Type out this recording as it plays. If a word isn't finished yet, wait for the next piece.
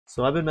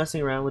So I've been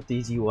messing around with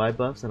these UI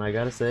buffs and I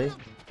gotta say,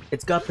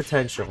 it's got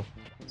potential.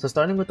 So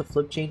starting with the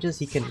flip changes,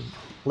 he can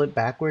flip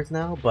backwards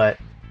now, but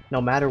no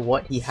matter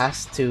what, he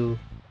has to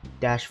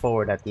dash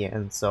forward at the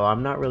end. So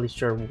I'm not really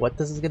sure what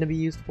this is going to be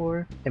used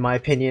for. In my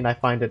opinion, I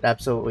find it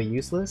absolutely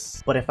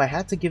useless. But if I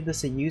had to give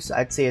this a use,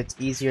 I'd say it's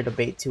easier to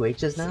bait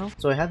 2Hs now.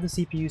 So I have the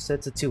CPU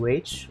set to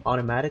 2H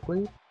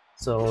automatically.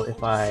 So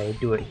if I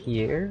do it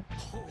here,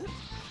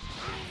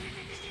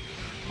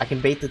 I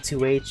can bait the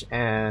 2H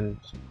and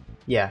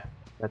yeah,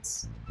 that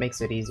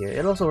makes it easier.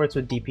 It also works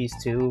with DPs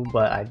too,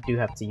 but I do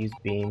have to use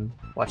beam.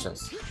 Watch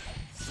this.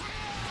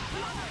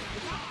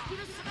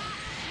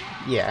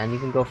 Yeah, and you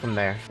can go from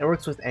there. It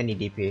works with any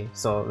DP,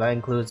 so that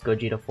includes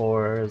Gogeta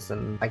 4s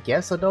and I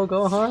guess Adult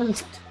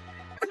Gohan?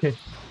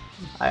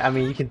 I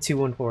mean, you can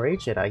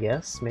 214H it, I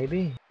guess,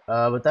 maybe.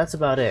 But that's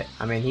about it.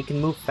 I mean, he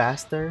can move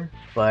faster,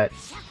 but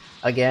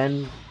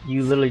again,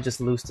 you literally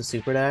just lose to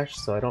Super Dash,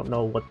 so I don't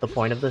know what the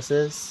point of this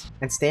is.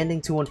 And standing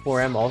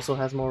 214M also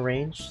has more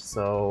range,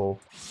 so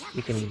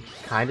you can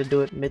kind of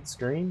do it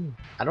midstream.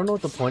 I don't know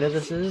what the point of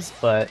this is,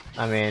 but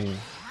I mean,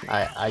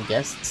 I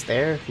guess it's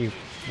there if you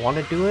want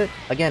to do it.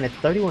 Again, it's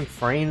 31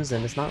 frames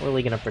and it's not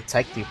really going to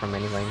protect you from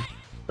anything.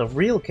 The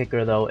real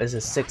kicker though is a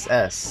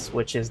 6S,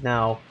 which is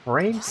now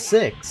frame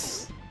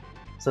 6.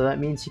 So that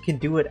means you can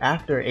do it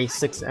after a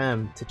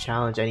 6M to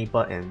challenge any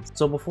buttons.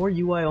 So before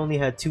UI only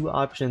had two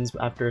options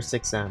after a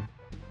 6M,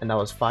 and that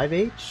was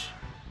 5H,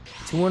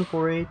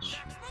 214H,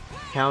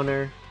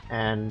 counter,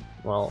 and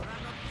well,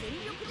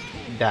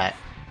 that.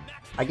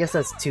 I guess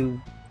that's two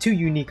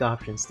unique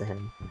options to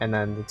him, and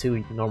then the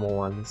two normal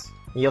ones.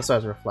 He also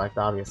has Reflect,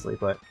 obviously,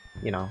 but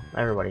you know,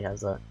 everybody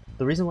has that.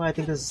 The reason why I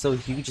think this is so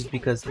huge is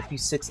because if you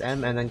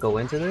 6M and then go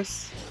into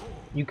this,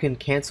 you can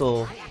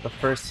cancel the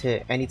first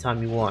hit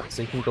anytime you want.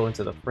 So you can go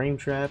into the frame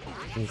trap,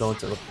 you can go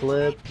into the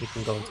flip, you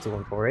can go into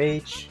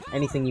 214H,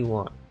 anything you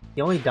want.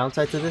 The only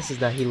downside to this is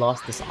that he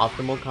lost this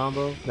optimal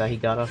combo that he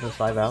got off his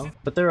 5L,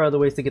 but there are other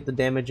ways to get the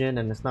damage in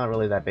and it's not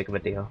really that big of a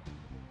deal.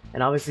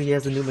 And obviously he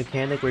has a new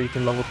mechanic where you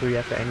can level 3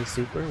 after any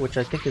super, which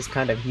I think is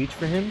kind of huge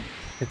for him,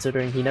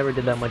 considering he never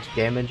did that much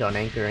damage on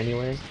Anchor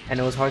anyway, and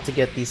it was hard to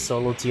get these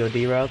solo TOD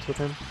routes with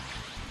him.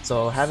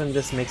 So having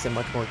this makes it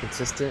much more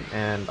consistent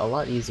and a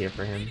lot easier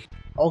for him.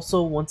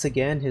 Also, once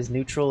again, his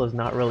neutral is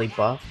not really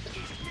buffed.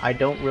 I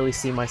don't really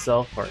see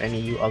myself or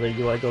any other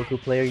UI Goku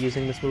player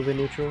using this move in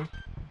neutral,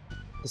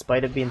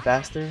 despite it being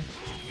faster.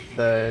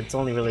 It's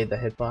only really the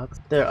hitbox.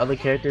 There are other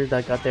characters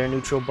that got their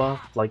neutral buff,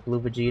 like Blue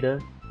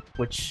Vegeta,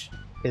 which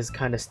is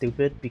kind of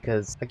stupid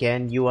because,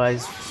 again,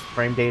 UI's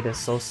frame data is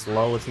so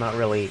slow, it's not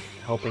really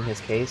helping his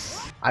case.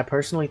 I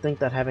personally think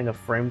that having a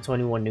frame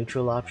 21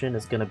 neutral option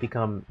is going to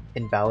become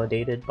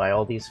invalidated by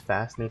all these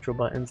fast neutral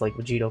buttons like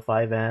Vegito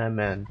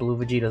 5M and Blue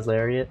Vegeta's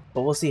Lariat,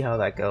 but we'll see how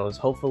that goes.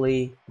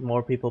 Hopefully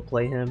more people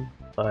play him,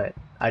 but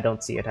I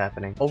don't see it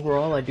happening.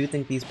 Overall, I do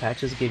think these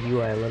patches give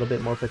UI a little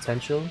bit more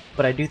potential,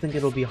 but I do think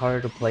it'll be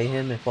harder to play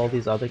him if all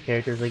these other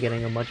characters are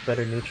getting a much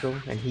better neutral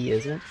and he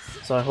isn't.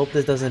 So I hope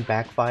this doesn't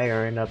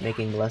backfire or end up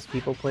making less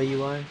people play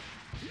UI.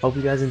 Hope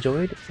you guys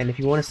enjoyed, and if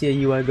you want to see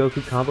a UI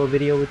Goku combo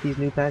video with these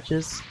new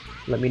patches,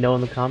 let me know in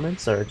the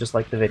comments or just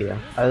like the video.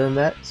 Other than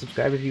that,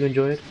 subscribe if you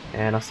enjoyed,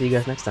 and I'll see you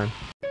guys next time.